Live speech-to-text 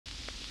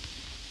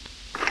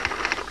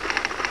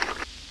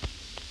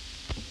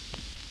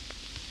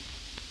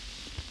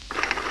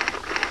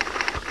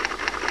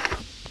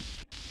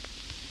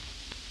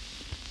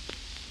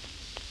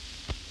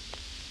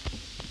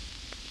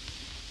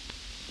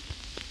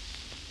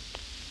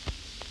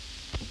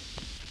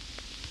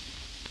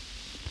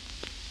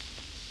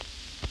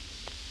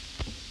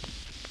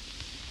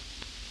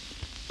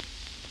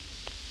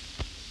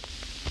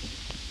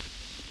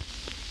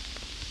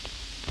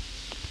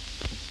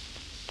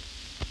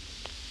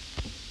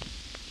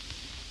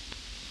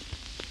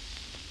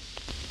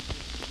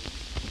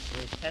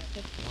test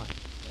it?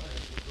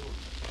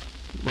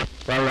 What?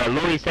 Well,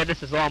 Louis said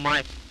this is all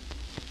my...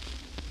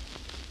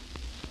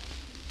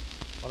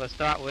 Well, to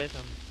start with,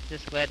 I'm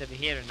just glad to be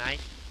here tonight.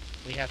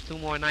 We have 2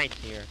 more nights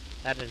here.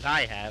 That is,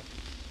 I have.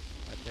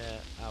 But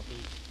I'll be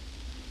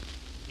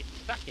getting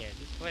stuck here.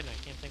 Just quitting. I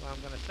can't think what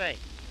I'm going to say.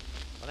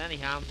 Well,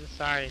 anyhow, I'm just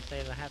sorry to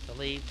say that I have to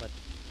leave, but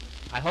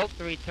I hope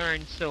to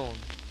return soon.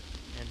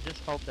 And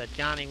just hope that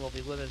Johnny will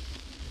be with us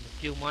in a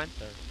few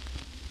months or as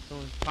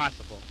soon as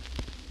possible.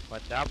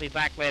 But I'll be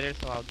back later,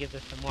 so I'll give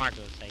this to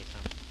Margot to say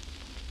something.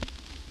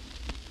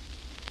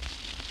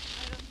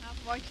 I don't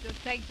have much to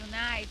say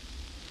tonight.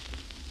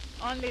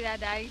 Only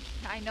that I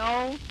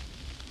know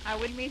I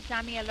will miss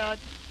Sammy a lot.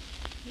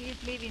 He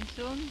is leaving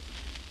soon,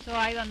 so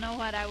I don't know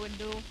what I will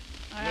do. You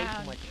ate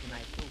too much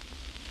tonight, too.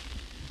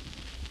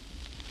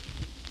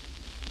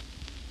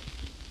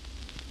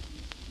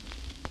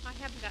 I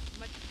haven't got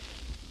much,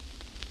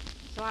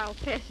 so I'll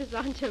pass this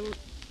on to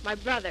my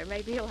brother.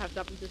 Maybe he'll have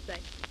something to say.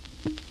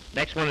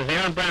 Next one is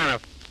Aaron Brown.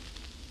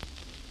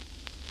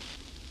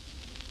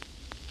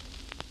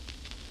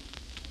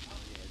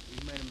 Yes, we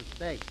made a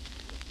mistake.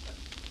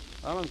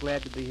 Well, I'm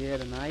glad to be here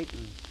tonight,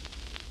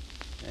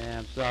 and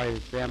I'm sorry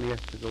that Sammy has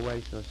to go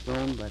away so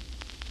soon, but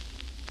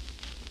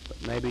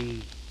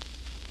maybe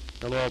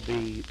they'll all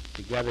be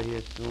together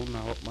here soon. I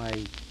hope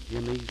my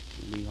Jimmy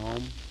will be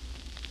home,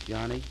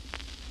 Johnny,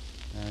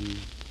 and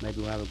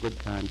maybe we'll have a good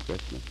time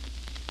Christmas.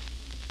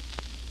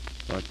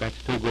 But that's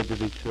too good to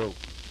be true.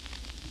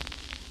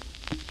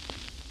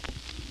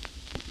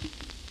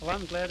 Well,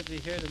 I'm glad to be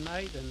here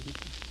tonight, and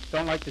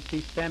don't like to see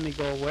Sammy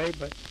go away,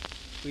 but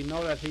we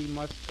know that he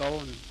must go,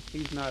 and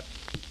he's not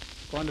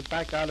going to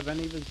back out of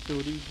any of his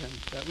duties,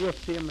 and we'll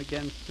see him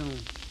again soon.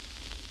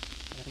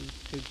 And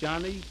to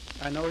Johnny,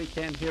 I know he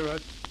can't hear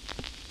us,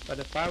 but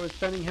if I was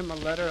sending him a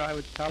letter, I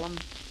would tell him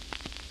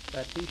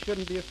that he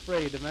shouldn't be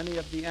afraid of any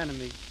of the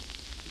enemy,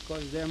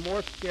 because they're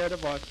more scared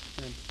of us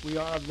than we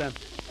are of them.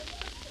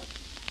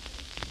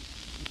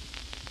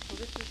 Well,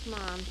 this is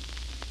Mom,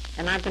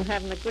 and I've been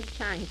having a good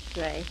time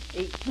today,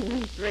 eating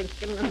and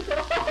drinking.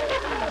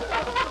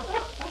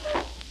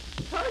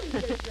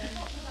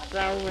 So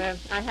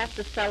I have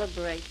to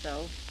celebrate,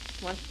 though,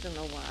 once in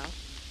a while.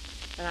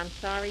 But I'm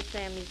sorry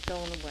Sammy's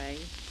going away,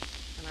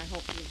 and I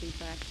hope he'll be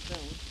back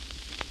soon.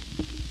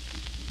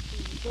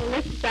 Well,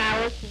 Mrs.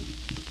 Bowers,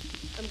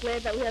 I'm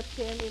glad that we have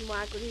Sammy and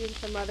Margaret and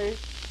some others,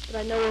 but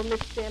I know we'll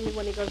miss Sammy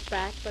when he goes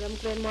back, but I'm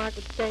glad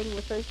Margaret's staying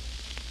with us.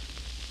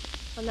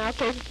 And now I'll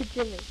pass it to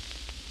Jimmy.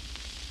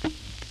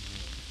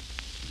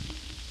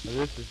 Well,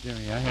 this is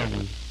Jimmy. I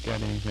haven't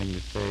got anything to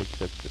say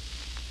except that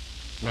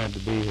I'm glad to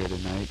be here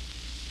tonight.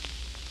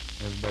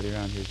 Everybody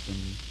around here's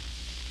been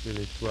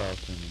really swell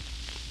to me.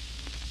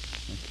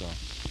 That's all.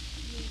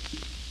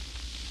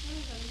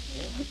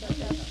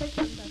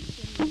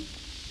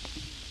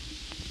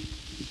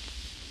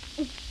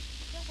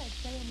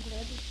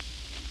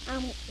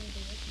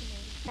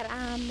 But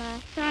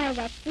I'm sorry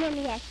that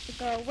Jimmy has to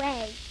go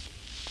away.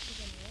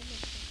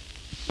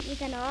 We're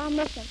going to all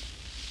miss him.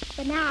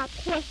 But now I'll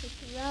pass it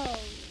to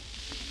Rose.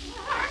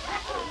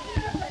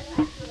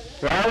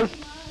 Rose?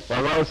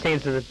 Well, Rose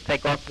seems to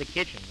take off to the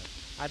kitchen.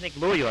 I think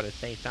Louis ought to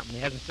say something.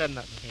 He hasn't said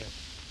nothing here.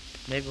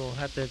 Maybe we'll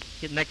have to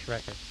get next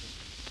record.